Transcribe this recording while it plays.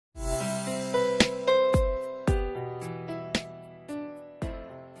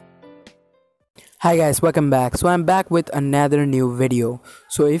Hi guys, welcome back. So I'm back with another new video.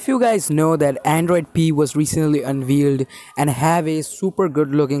 So if you guys know that Android P was recently unveiled and have a super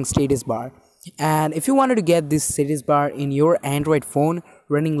good looking status bar. And if you wanted to get this status bar in your Android phone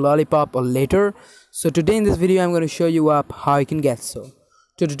running Lollipop or later, so today in this video I'm going to show you up how you can get so.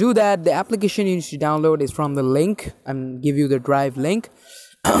 So to do that, the application you need to download is from the link. I'm give you the drive link.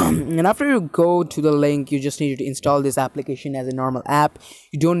 And after you go to the link, you just need to install this application as a normal app.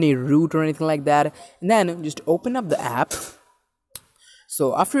 You don't need root or anything like that. And then just open up the app.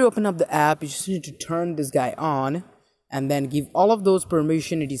 So after you open up the app, you just need to turn this guy on and then give all of those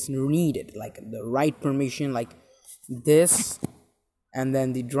permission it is needed, like the right permission like this, and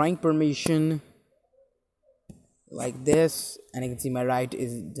then the drawing permission like this, and you can see my right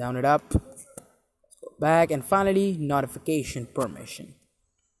is down it up. Let's go back, and finally notification permission.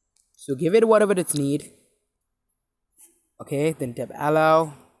 So give it whatever it's need. Okay, then tap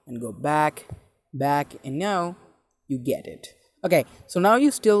allow and go back, and now you get it. Okay, so now you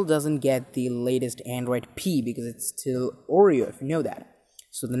still doesn't get the latest Android P because it's still Oreo, if you know that.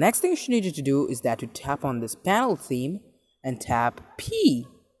 So the next thing you need to do is that to tap on this panel theme and tap P.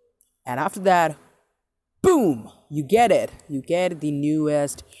 And after that, boom, you get it. You get the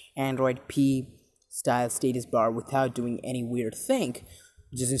newest Android P style status bar without doing any weird thing.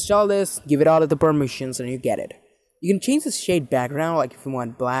 Just install this, give it all of the permissions, and you get it. You can change the shade background, like if you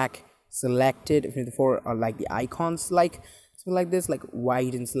want black, select it. If you're for or like the icons, like something like this, like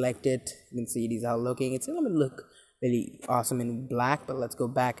white and select it. You can see these are looking. It's gonna look really awesome in black, but let's go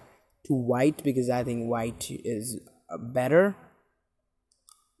back to white because I think white is better.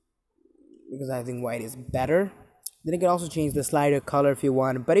 Then you can also change the slider color if you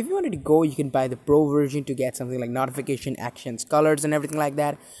want, but if you wanted to go, you can buy the pro version to get something like notification, actions, colors, and everything like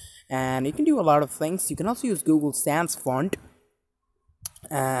that. And you can do a lot of things. You can also use Google Sans font,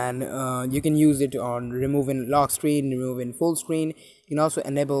 and you can use it on removing lock screen, removing full screen. You can also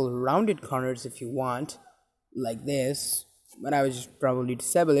enable rounded corners if you want, like this, but I would just probably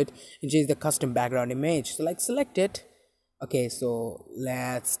disable it and change the custom background image. So like select it. Okay, so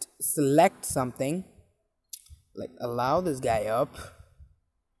let's select something, like allow this guy up,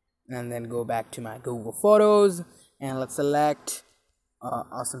 and then go back to my Google Photos, and let's select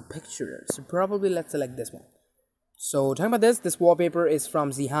awesome picture. So probably let's select this one. So talking about this wallpaper is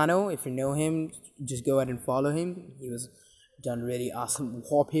from Zihano. If you know him, just go ahead and follow him. He was done really awesome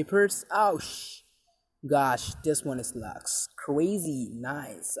wallpapers. Oh gosh, this one looks crazy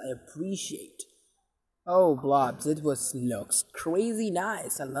nice. I appreciate. Oh blobs, looks crazy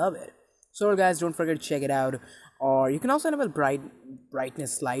nice. I love it. So guys, don't forget to check it out. Or you can also enable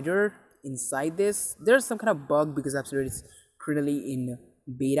brightness slider inside this. There's some kind of bug because absolutely it's currently in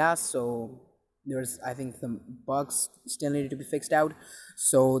beta, so there's I think some bugs still needed to be fixed out.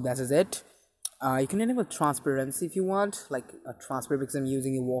 So that is it. You can enable transparency if you want, like a transparent, because I'm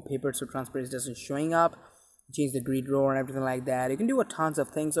using a wallpaper, so transparency doesn't showing up. Change the grid row and everything like that. You can do a tons of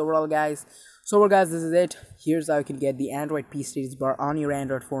things overall, guys. So overall, guys, this is it. Here's how you can get the Android P status bar on your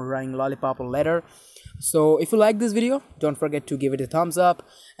Android phone running Lollipop or later. So if you like this video, don't forget to give it a thumbs up,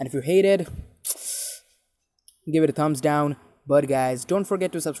 and if you hate it, give it a thumbs down. But guys, don't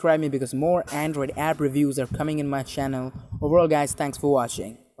forget to subscribe me because more Android app reviews are coming in my channel. Overall, guys, thanks for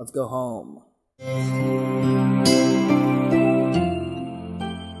watching. Let's go home.